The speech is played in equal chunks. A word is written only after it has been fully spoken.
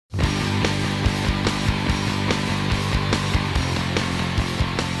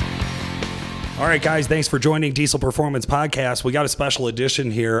All right, guys, thanks for joining Diesel Performance Podcast. We got a special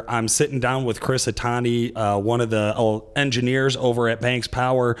edition here. I'm sitting down with Chris Itani, one of the engineers over at Banks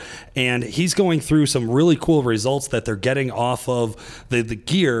Power, and he's going through some really cool results that they're getting off of the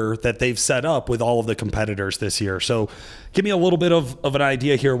gear that they've set up with all of the competitors this year. So give me a little bit of an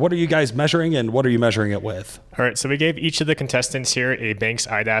idea here. What are you guys measuring, and what are you measuring it with? All right, so we gave each of the contestants here a Banks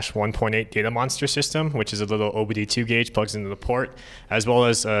iDash 1.8 Data Monster system, which is a little OBD2 gauge plugs into the port, as well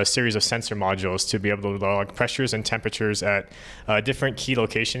as a series of sensor modules to be able to log pressures and temperatures at different key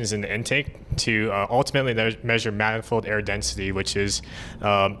locations in the intake to ultimately measure manifold air density, which is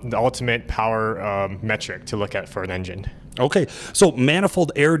the ultimate power metric to look at for an engine. Okay, so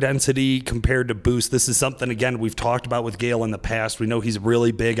manifold air density compared to boost. This is something, again, we've talked about with Gale in the past. We know he's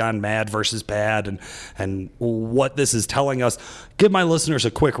really big on mad versus bad and what this is telling us. Give my listeners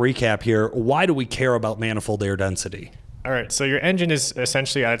a quick recap here. Why do we care about manifold air density? All right, so your engine is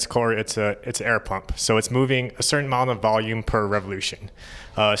essentially at its core, it's an air pump. So it's moving a certain amount of volume per revolution.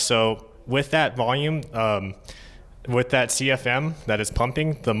 So with that volume, with that CFM that is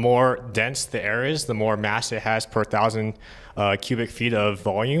pumping, the more dense the air is, the more mass it has per 1,000 cubic feet of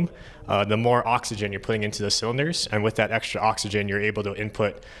volume, the more oxygen you're putting into the cylinders. And with that extra oxygen, you're able to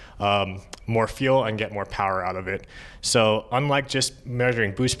input more fuel and get more power out of it. So unlike just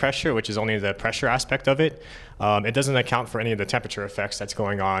measuring boost pressure, which is only the pressure aspect of it, it doesn't account for any of the temperature effects that's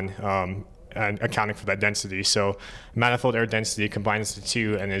going on and accounting for that density. So manifold air density combines the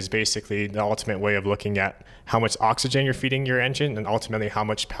two and is basically the ultimate way of looking at how much oxygen you're feeding your engine and ultimately how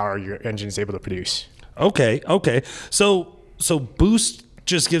much power your engine is able to produce. Okay. So boost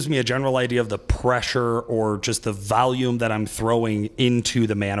just gives me a general idea of the pressure or just the volume that I'm throwing into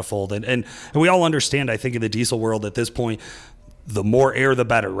the manifold. And we all understand, I think, in the diesel world at this point, the more air, the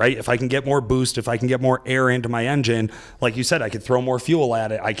better, right? If I can get more boost, if I can get more air into my engine, like you said, I could throw more fuel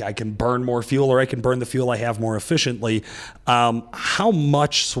at it. I can burn more fuel, or I can burn the fuel I have more efficiently. How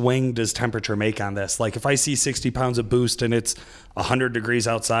much swing does temperature make on this? Like if I see 60 pounds of boost and it's 100 degrees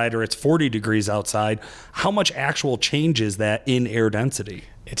outside or it's 40 degrees outside, how much actual change is that in air density?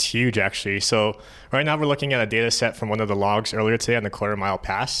 It's huge, actually. So right now we're looking at a data set from one of the logs earlier today on the quarter-mile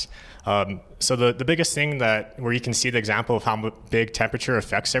pass. So the biggest thing where you can see the example of how big temperature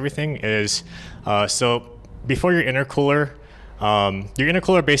affects everything is, so before your intercooler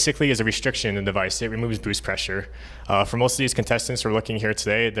basically is a restriction in the device. It removes boost pressure. For most of these contestants we're looking here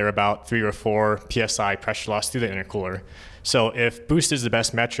today, they're about 3 or 4 PSI pressure loss through the intercooler. So if boost is the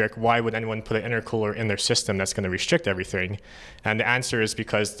best metric, why would anyone put an intercooler in their system that's going to restrict everything? And the answer is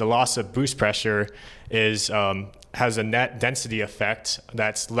because the loss of boost pressure has a net density effect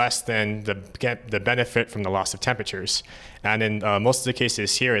that's less than the benefit from the loss of temperatures. And in most of the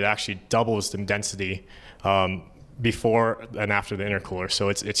cases here, it actually doubles the density before and after the intercooler. So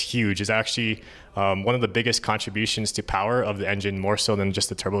it's huge. It's actually one of the biggest contributions to power of the engine, more so than just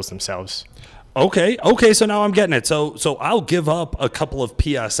the turbos themselves. Okay, so now I'm getting it. So I'll give up a couple of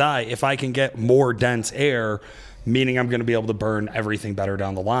PSI if I can get more dense air, meaning I'm going to be able to burn everything better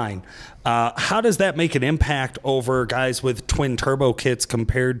down the line. How does that make an impact over guys with twin turbo kits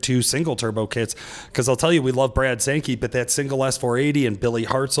compared to single turbo kits? Because I'll tell you, we love Brad Sankey, but that single S480 and Billy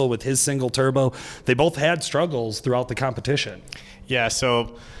Hartzell with his single turbo, they both had struggles throughout the competition. Yeah,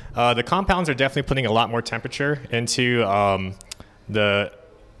 so the compounds are definitely putting a lot more temperature into the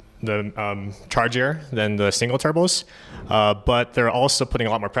charge air than the single turbos, but they're also putting a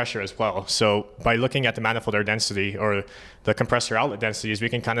lot more pressure as well. So by looking at the manifold air density or the compressor outlet densities, we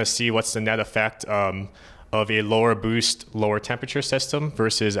can kind of see what's the net effect of a lower boost, lower temperature system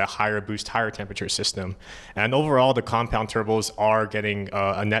versus a higher boost, higher temperature system. And overall, the compound turbos are getting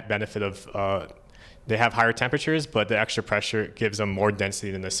a net benefit of they have higher temperatures, but the extra pressure gives them more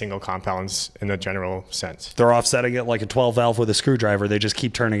density than the single compounds in the general sense. They're offsetting it like a 12 valve with a screwdriver. They just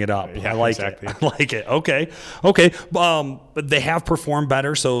keep turning it up. Yeah, I like exactly. it. I like it. Okay. But they have performed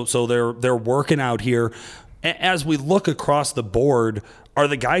better, so they're working out here. As we look across the board, are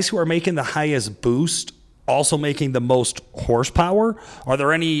the guys who are making the highest boost also making the most horsepower? Are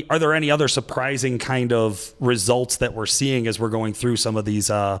there any other surprising kind of results that we're seeing as we're going through some of these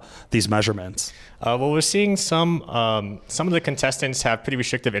measurements? Well, we're seeing some of the contestants have pretty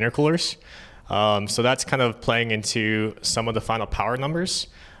restrictive intercoolers, so that's kind of playing into some of the final power numbers.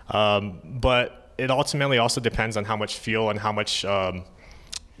 But it ultimately also depends on how much fuel and how much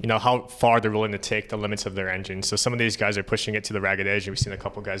how far they're willing to take the limits of their engine. So some of these guys are pushing it to the ragged edge. We've seen a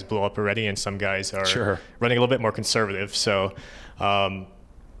couple guys blow up already, and some guys are running a little bit more conservative. So,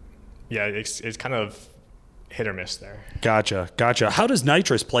 it's kind of hit or miss there. Gotcha. How does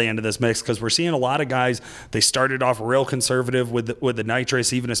nitrous play into this mix? Because we're seeing a lot of guys, they started off real conservative with the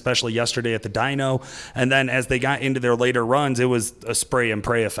nitrous, even especially yesterday at the dyno. And then as they got into their later runs, it was a spray and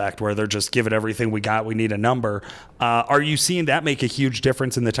pray effect where they're just give it everything we got. We need a number. Are you seeing that make a huge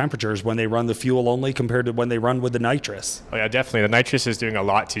difference in the temperatures when they run the fuel only compared to when they run with the nitrous? Oh yeah, definitely. The nitrous is doing a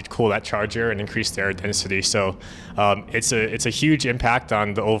lot to cool that charger and increase the air density. So it's a huge impact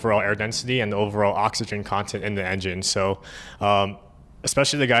on the overall air density and the overall oxygen content in the engine. So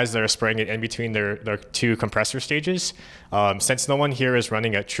especially the guys that are spraying it in between their two compressor stages, since no one here is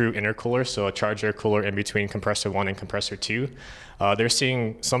running a true intercooler, so a charger cooler in between compressor 1 and compressor 2, they're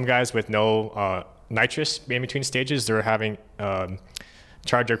seeing some guys with no nitrous in between stages. They're having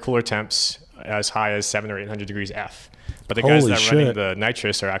charger cooler temps as high as 700 or 800 degrees F. But the guys that are running the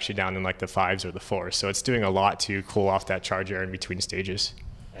nitrous are actually down in like the 5s or the 4s. So it's doing a lot to cool off that charger in between stages.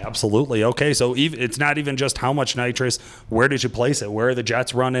 Absolutely. Okay, so it's not even just how much nitrous, where did you place it? Where are the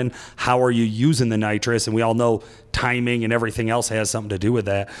jets running? How are you using the nitrous? And we all know timing and everything else has something to do with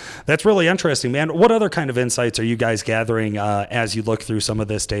that. That's really interesting, man. What other kind of insights are you guys gathering as you look through some of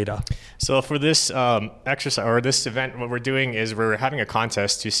this data? So for this exercise or this event, what we're doing is we're having a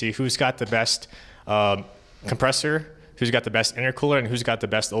contest to see who's got the best compressor, who's got the best intercooler, and who's got the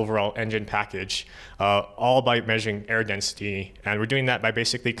best overall engine package, all by measuring air density. And we're doing that by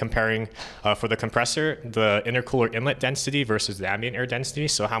basically comparing, for the compressor, the intercooler inlet density versus the ambient air density.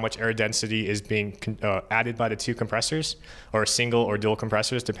 So how much air density is being added by the two compressors, or single or dual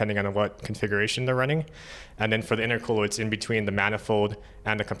compressors, depending on what configuration they're running. And then for the intercooler, it's in between the manifold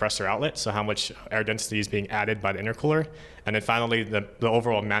and the compressor outlet. So how much air density is being added by the intercooler. And then finally, the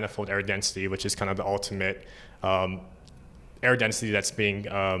overall manifold air density, which is kind of the ultimate air density that's being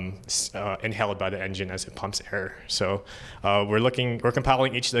inhaled by the engine as it pumps air. So we're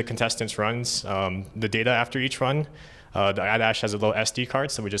compiling each of the contestants' runs, the data after each run. The ADASH has a little SD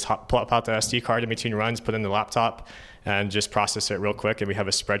card, so we just pull out the SD card in between runs, put it in the laptop, and just process it real quick, and we have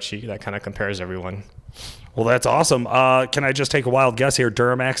a spreadsheet that kind of compares everyone. Well, that's awesome. Can I just take a wild guess here?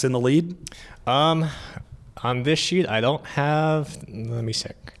 Duramax in the lead? On this sheet, I don't have, let me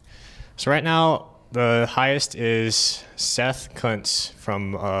check. So right now, the highest is Seth Kuntz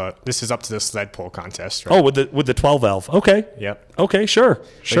from, this is up to the sled pull contest, right? Oh, with the 12 valve. Okay. Yep. Okay, sure.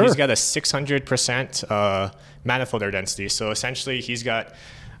 So he's got a 600% manifold air density. So essentially he's got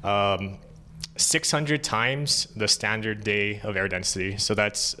 600 times the standard day of air density. So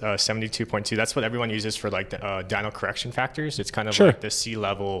that's 72.2. That's what everyone uses for like the dyno correction factors. It's kind of like the sea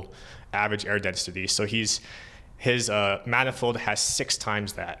level average air density. So his manifold has 6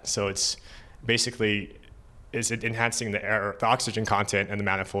 times that. So it's basically is it enhancing the oxygen content and the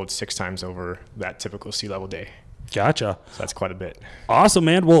manifold 6 times over that typical sea level day. Gotcha. So that's quite a bit. Awesome,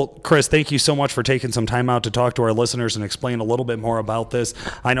 man. Well, Chris, thank you so much for taking some time out to talk to our listeners and explain a little bit more about this.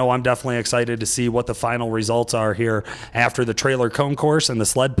 I know I'm definitely excited to see what the final results are here after the trailer cone course and the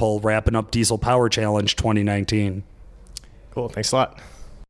sled pull wrapping up Diesel Power Challenge 2019. Cool. Thanks a lot.